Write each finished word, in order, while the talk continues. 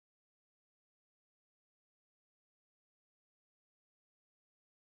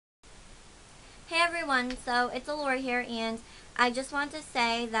Hey everyone, so it's Allure here, and I just want to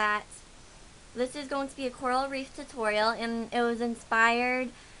say that this is going to be a coral reef tutorial, and it was inspired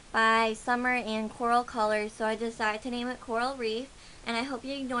by summer and coral colors, so I decided to name it Coral Reef. And I hope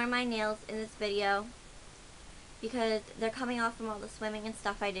you ignore my nails in this video because they're coming off from all the swimming and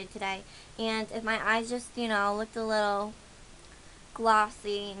stuff I did today. And if my eyes just, looked a little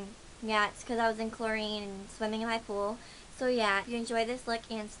glossy, and yeah, it's because I was in chlorine and swimming in my pool. So yeah, if you enjoy this look,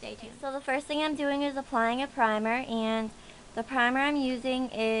 and stay tuned. So the first thing I'm doing is applying a primer, and the primer I'm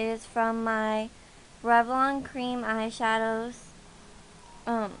using is from my Revlon Cream Eyeshadows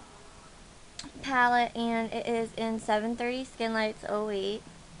palette, and it is in 730 Skin Lights 08.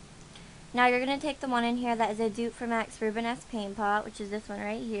 Now you're going to take the one in here that is a dupe for Max Rubenesque Paint Pot, which is this one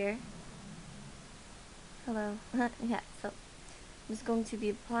right here. Hello. Yeah, so I'm just going to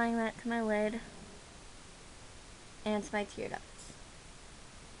be applying that to my lid and to my tear ducts.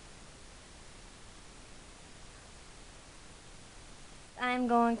 I'm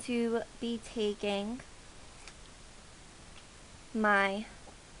going to be taking my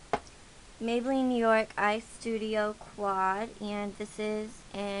Maybelline New York Eye Studio Quad, and this is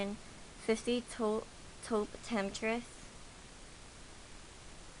in 50 Taupe Temptress.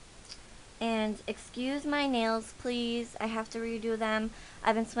 And excuse my nails, please. I have to redo them.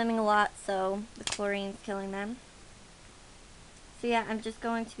 I've been swimming a lot, so the chlorine's killing them. So yeah, I'm just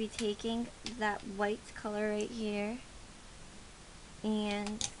going to be taking that white color right here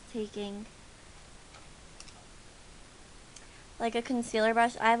and taking like a concealer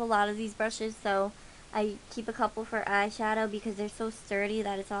brush. I have a lot of these brushes, so I keep a couple for eyeshadow because they're so sturdy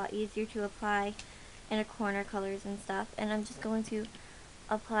that it's a lot easier to apply in a corner colors and stuff. And I'm just going to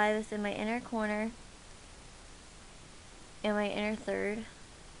apply this in my inner corner and my inner third.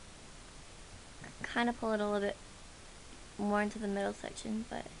 Kind of pull it a little bit more into the middle section,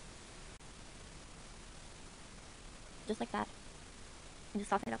 but just like that. And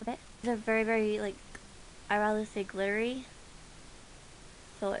just soften it up a bit. These are very, very, like, I'd rather say glittery.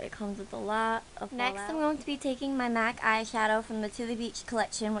 So it comes with a lot of fallout. Next, I'm going to be taking my MAC eyeshadow from the To The Beach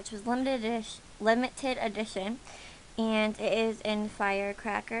collection, which was limited edition, and it is in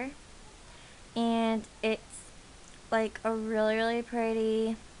Firecracker. And it's like a really, really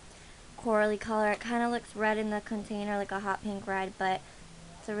pretty corally color. It kind of looks red in the container, like a hot pink red, but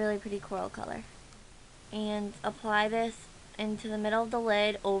it's a really pretty coral color. And apply this into the middle of the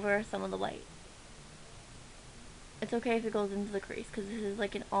lid over some of the white. It's okay if it goes into the crease because this is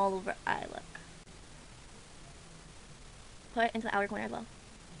like an all over eye look. Put it into the outer corner as well.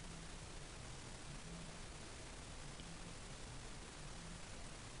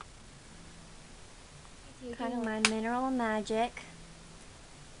 Kind of my Mineral Magic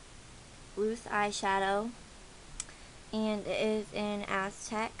loose eyeshadow, and it is in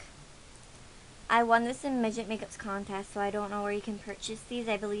Aztec. I won this in Midget Makeup's contest, so I don't know where you can purchase these.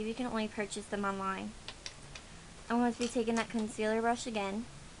 I believe you can only purchase them online. I'm going to be taking that concealer brush again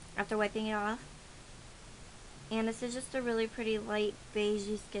after wiping it off. And this is just a really pretty light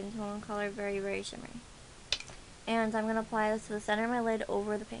beigey skin tone color, very, very shimmery. And I'm going to apply this to the center of my lid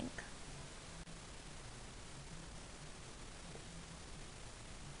over the pink.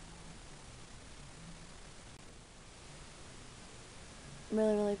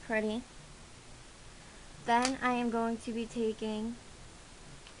 Really, really pretty. Then I am going to be taking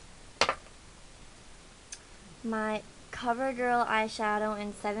my CoverGirl eyeshadow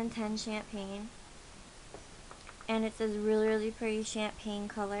in 710 Champagne, and it's this really, really pretty champagne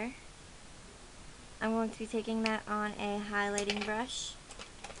color. I'm going to be taking that on a highlighting brush,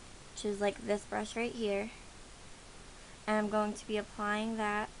 which is like this brush right here, and I'm going to be applying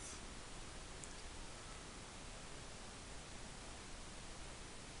that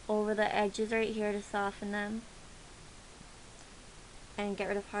over the edges right here to soften them and get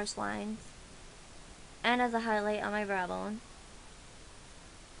rid of harsh lines, and as a highlight on my brow bone.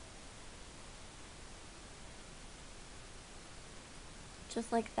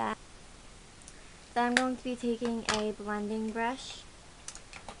 Just like that. Then I'm going to be taking a blending brush,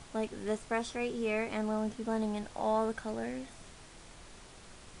 like this brush right here, and I'm going to be blending in all the colors.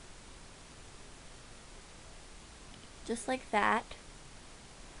 Just like that.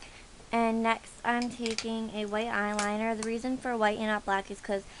 And next I'm taking a white eyeliner. The reason for white and not black is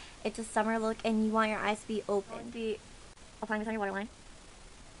because it's a summer look and you want your eyes to be open. I'm going to be applying this on your waterline.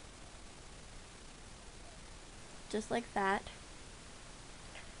 Just like that.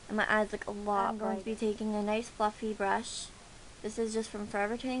 And my eyes look a lot. I'm going to be taking a nice fluffy brush. This is just from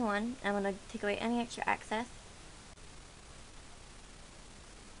Forever 21. I'm going to take away any extra excess.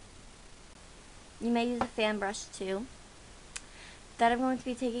 You may use a fan brush too. Then I'm going to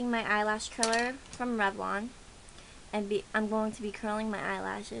be taking my eyelash curler from Revlon, and I'm going to be curling my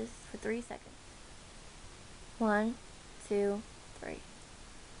eyelashes for 3 seconds. 1, 2, 3.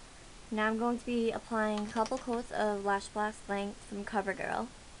 Now I'm going to be applying a couple coats of Lash Blast Length from CoverGirl.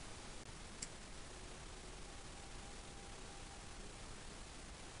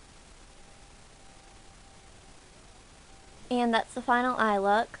 And that's the final eye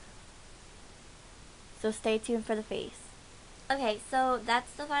look. So stay tuned for the face. Okay, so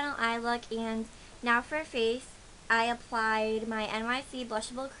that's the final eye look, and now for face, I applied my NYC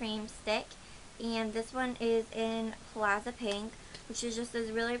Blushable Cream Stick, and this one is in Plaza Pink, which is just this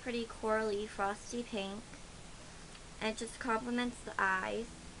really pretty corally frosty pink, and it just complements the eyes.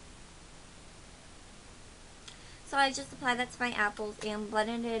 So I just applied that to my apples and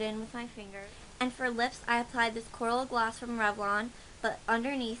blended it in with my finger. And for lips, I applied this Coral Gloss from Revlon, but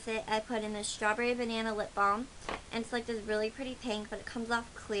underneath it, I put in this Strawberry Banana Lip Balm, and it's like this really pretty pink, but it comes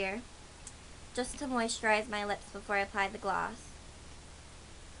off clear, just to moisturize my lips before I apply the gloss.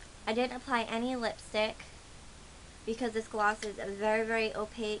 I didn't apply any lipstick because this gloss is very, very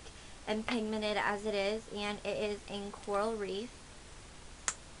opaque and pigmented as it is, and it is in Coral Reef.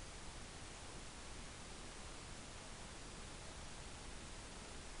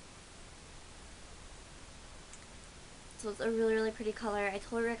 So it's a really, really pretty color. I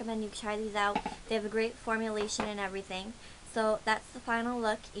totally recommend you try these out. They have a great formulation and everything. So that's the final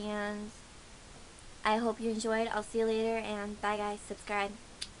look, and I hope you enjoyed. I'll see you later, and bye guys. Subscribe.